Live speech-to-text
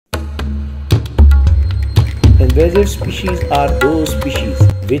Invasive species are those species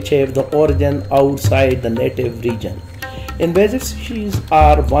which have the origin outside the native region. Invasive species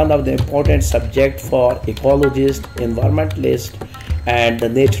are one of the important subjects for ecologists, environmentalists, and the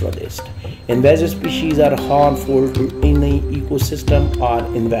naturalists. Invasive species are harmful to any ecosystem or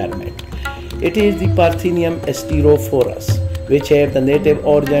environment. It is the Parthenium asterophorus, which have the native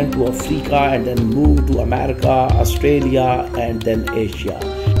origin to Africa and then move to America, Australia, and then Asia.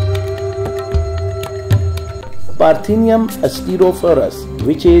 Parthenium asterophorus,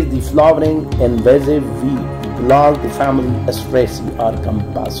 which is the flowering invasive weed, belongs to family Astraceae or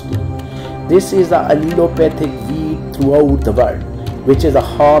Compositae. This is an allelopathic weed throughout the world, which is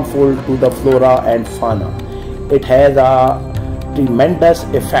harmful to the flora and fauna. It has tremendous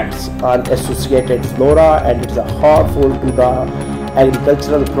effects on associated flora, and it is harmful to the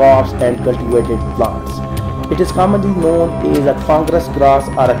agricultural crops and cultivated plants. It is commonly known as a Congress grass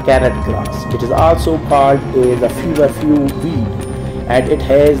or a carrot grass. It is also called as a feverfew weed, and it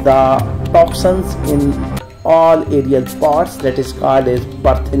has the toxins in all aerial parts that is called as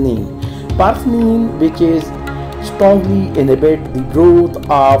parthenium. Parthenium, which is strongly inhibit the growth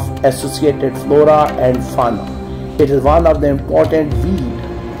of associated flora and fauna. It is one of the important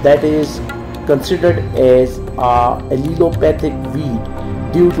weed that is considered as a allelopathic weed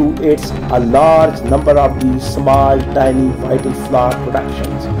due to its a large number of these small tiny vital flower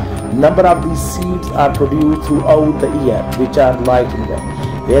productions. Number of these seeds are produced throughout the year, which are light in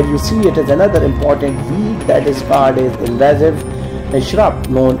weight. Here you see it is another important weed that is called as invasive shrub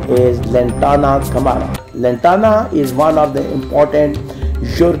known as lantana camara. Lantana is one of the important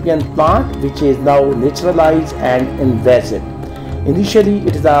European plant which is now naturalized and invasive. Initially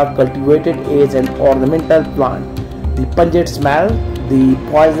it is cultivated as an ornamental plant. The pungent smell, the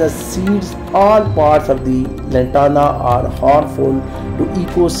poisonous seeds, all parts of the lantana are harmful to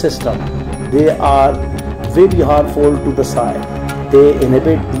ecosystem. They are very harmful to the soil. They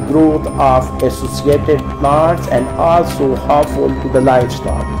inhibit the growth of associated plants and also harmful to the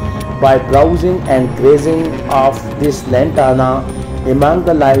livestock. By browsing and grazing of this lantana among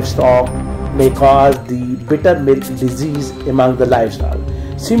the livestock may cause the bitter milk disease among the livestock.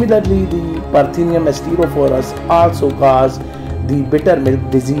 Similarly, the Parthenium asterophorus also cause the bitter milk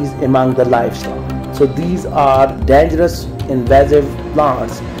disease among the livestock. So these are dangerous invasive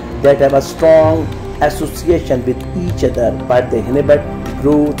plants that have a strong association with each other, but they inhibit the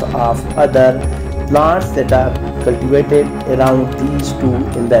growth of other plants that are cultivated around these two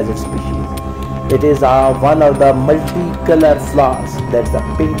invasive species. It is one of the multicolor flowers, that's the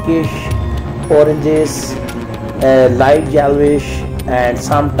pinkish, oranges, light yellowish, and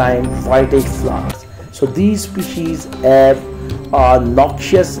sometimes whitish flowers. So these species have a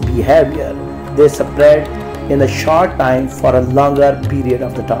noxious behavior. They spread in a short time for a longer period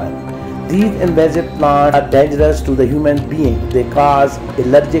of the time. These invasive plants are dangerous to the human being. They cause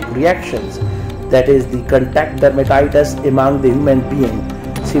allergic reactions, that is the contact dermatitis among the human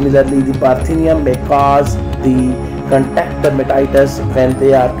being. Similarly, the Parthenium may cause the contact dermatitis when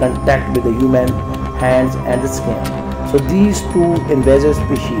they are contact with the human hands and the skin. So these two invasive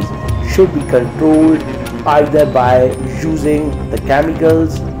species should be controlled either by using the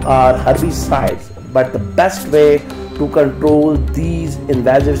chemicals or herbicides, but the best way to control these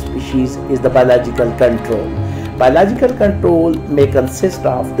invasive species is the biological control. Biological control may consist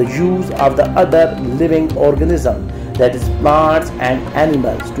of the use of the other living organism, that is plants and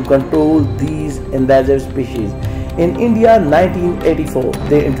animals, to control these invasive species. In India, 1984,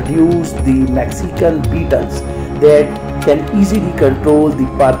 they introduced the Mexican beetles that can easily control the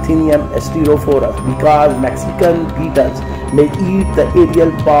Parthenium asterophorus, because Mexican beetles may eat the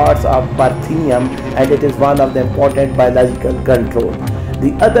aerial parts of Parthenium, and it is one of the important biological control.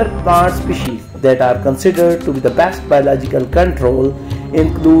 The other plant species that are considered to be the best biological control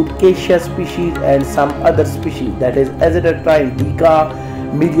include Acacia species and some other species, that is Azadirachta indica,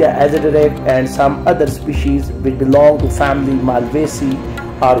 Media azadirac, and some other species which belong to family Malvaceae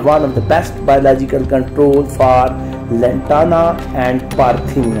are one of the best biological control for lantana and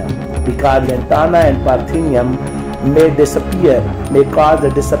Parthenium, because lantana and Parthenium may cause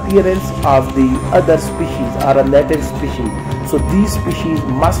the disappearance of the other species or a native species. So these species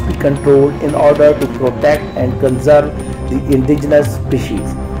must be controlled in order to protect and conserve the indigenous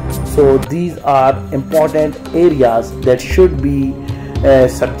species. So these are important areas that should be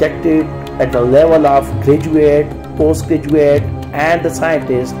subjected at the level of graduate, postgraduate, and the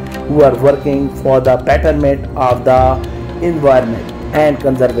scientists who are working for the betterment of the environment and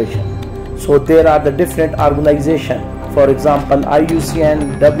conservation. So there are the different organizations. For example,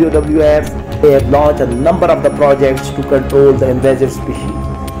 IUCN, WWF, they have launched a number of the projects to control the invasive species.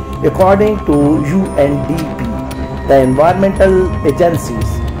 According to UNDP, The environmental agencies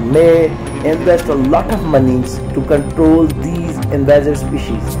may invest a lot of monies to control these invasive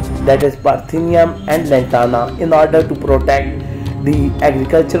species, that is parthenium and lantana, in order to protect the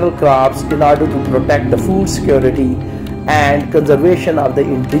agricultural crops, in order to protect the food security and conservation of the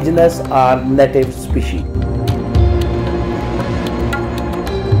indigenous or native species.